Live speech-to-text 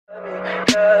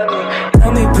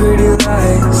Tell me pretty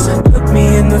lies, look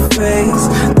me in the face,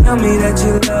 tell me that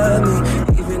you love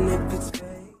me, even if it's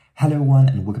fake. Hello everyone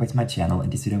and welcome back to my channel.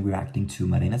 In this video we're reacting to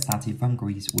Marina Satti from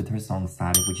Greece with her song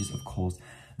ZARI, which is of course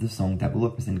the song that will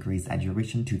represent Greece at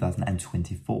Eurovision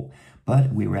 2024.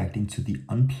 But we're reacting to the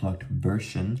unplugged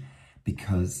version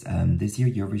because this year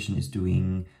Eurovision is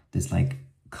doing this like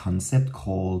concept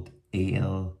called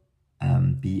ALBM,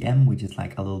 which is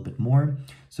like a little bit more.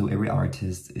 So every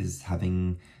artist is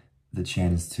having the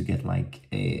chance to get like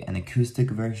an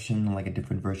acoustic version, like a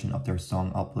different version of their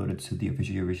song uploaded to the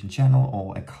official Eurovision channel,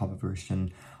 or a cover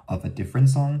version of a different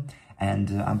song.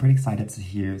 And I'm pretty excited to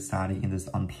hear ZARI in this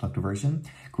unplugged version.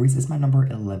 Greece is my number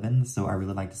 11, so I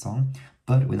really like the song.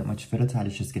 But without much further ado,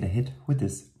 let's just get a hit with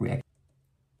this reaction.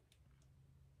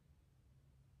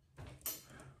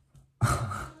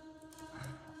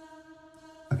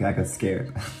 Okay, I got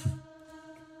scared.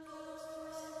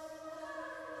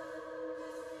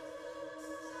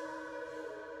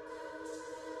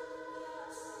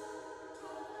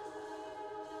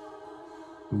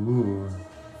 Ooh.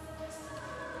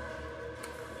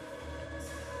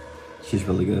 She's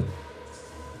really good.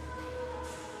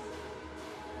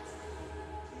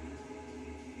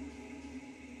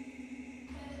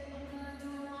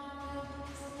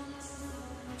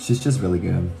 She's just really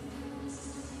good.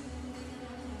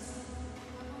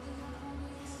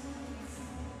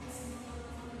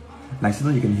 And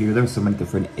actually you can hear there's so many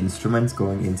different instruments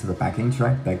going into the backing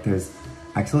track. Like there's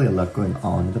actually a lot going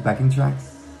on in the backing track.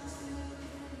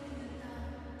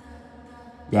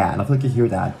 Yeah, and I feel like you hear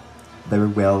that very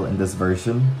well in this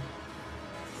version.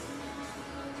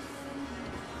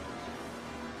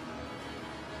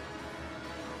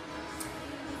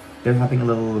 They're having a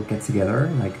little get-together,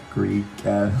 like Greek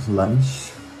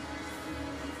lunch.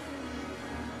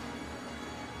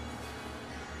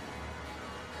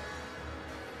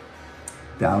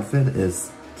 The outfit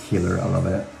is killer, I love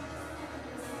it.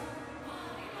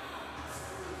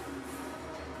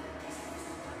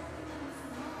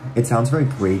 It sounds very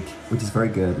Greek, which is very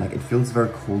good. Like it feels very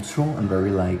cultural and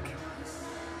very like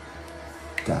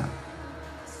that.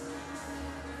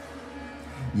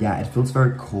 Yeah, it feels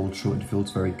very cultural, it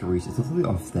feels very Greece. It's totally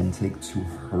authentic to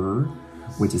her,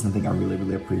 which is something I really,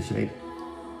 really appreciate.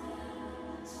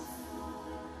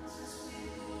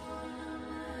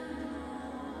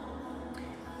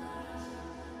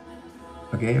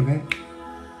 Okay.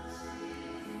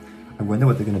 I wonder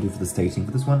what they're gonna do for the staging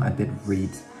for this one. I did read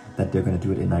that they're gonna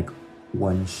do it in like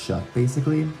one shot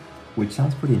basically, which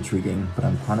sounds pretty intriguing, but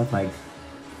I'm kind of like,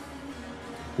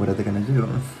 what are they gonna do?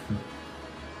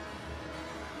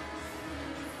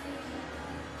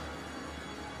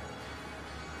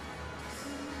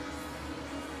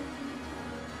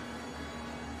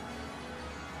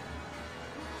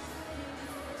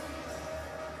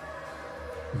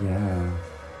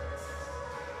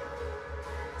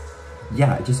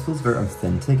 Yeah, it just feels very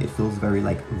authentic. It feels very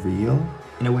like real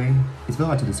in a way. It's very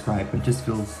hard to describe, but it just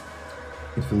feels,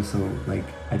 so like,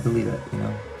 I believe it, you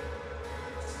know?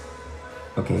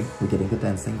 Okay, we're getting the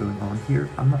dancing going on here.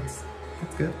 That's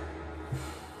good.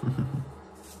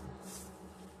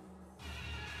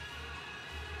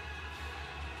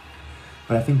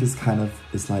 But I think this kind of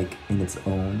is like in its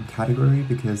own category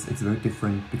because it's very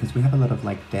different, because we have a lot of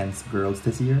like dance girls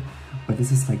this year, but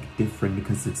this is like different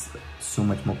because it's so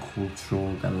much more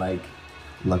cultural than like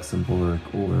Luxembourg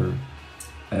or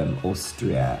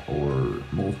Austria or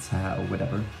Malta or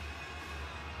whatever.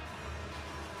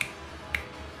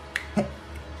 Hey.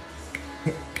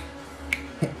 Hey.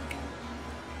 Hey.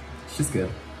 She's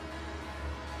good.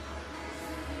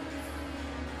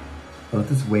 I love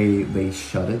this way they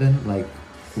shot it in, like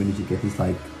when you get these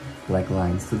like black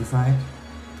lines to the side.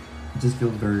 It just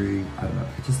feels very, I don't know,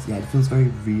 it feels very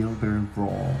real, very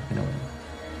raw in a way.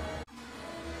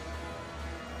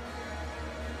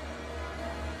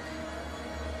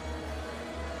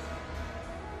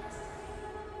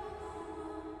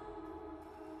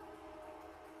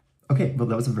 Okay, well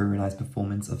that was a very nice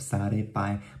performance of ZARI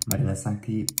by Marina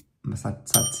Satti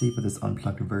for this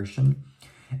unplugged version.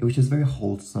 It was just very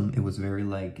wholesome. It was very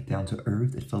like down to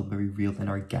earth. It felt very real and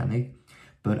organic.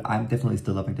 But I'm definitely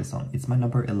still loving this song. It's my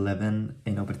number 11.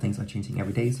 You know, but things are changing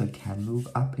every day, so it can move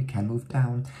up, it can move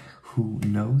down. Who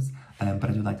knows? But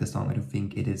I do like this song. I do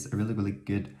think it is a really, really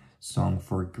good song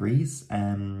for Greece.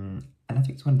 And I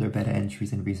think it's one of their better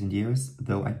entries in recent years.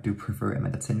 Though I do prefer Emma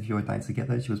Tenfjord Die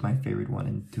Together. She was my favorite one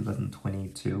in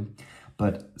 2022.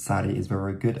 But ZARI is very,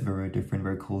 very good, very different,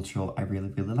 very cultural. I really,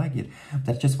 really like it.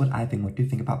 That's just what I think. What do you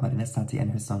think about Marina Satti and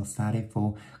her song ZARI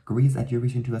for Greece at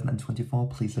Eurovision 2024?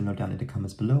 Please let me know down in the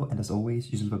comments below. And as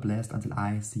always, you should be blessed until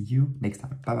I see you next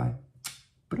time. Bye-bye.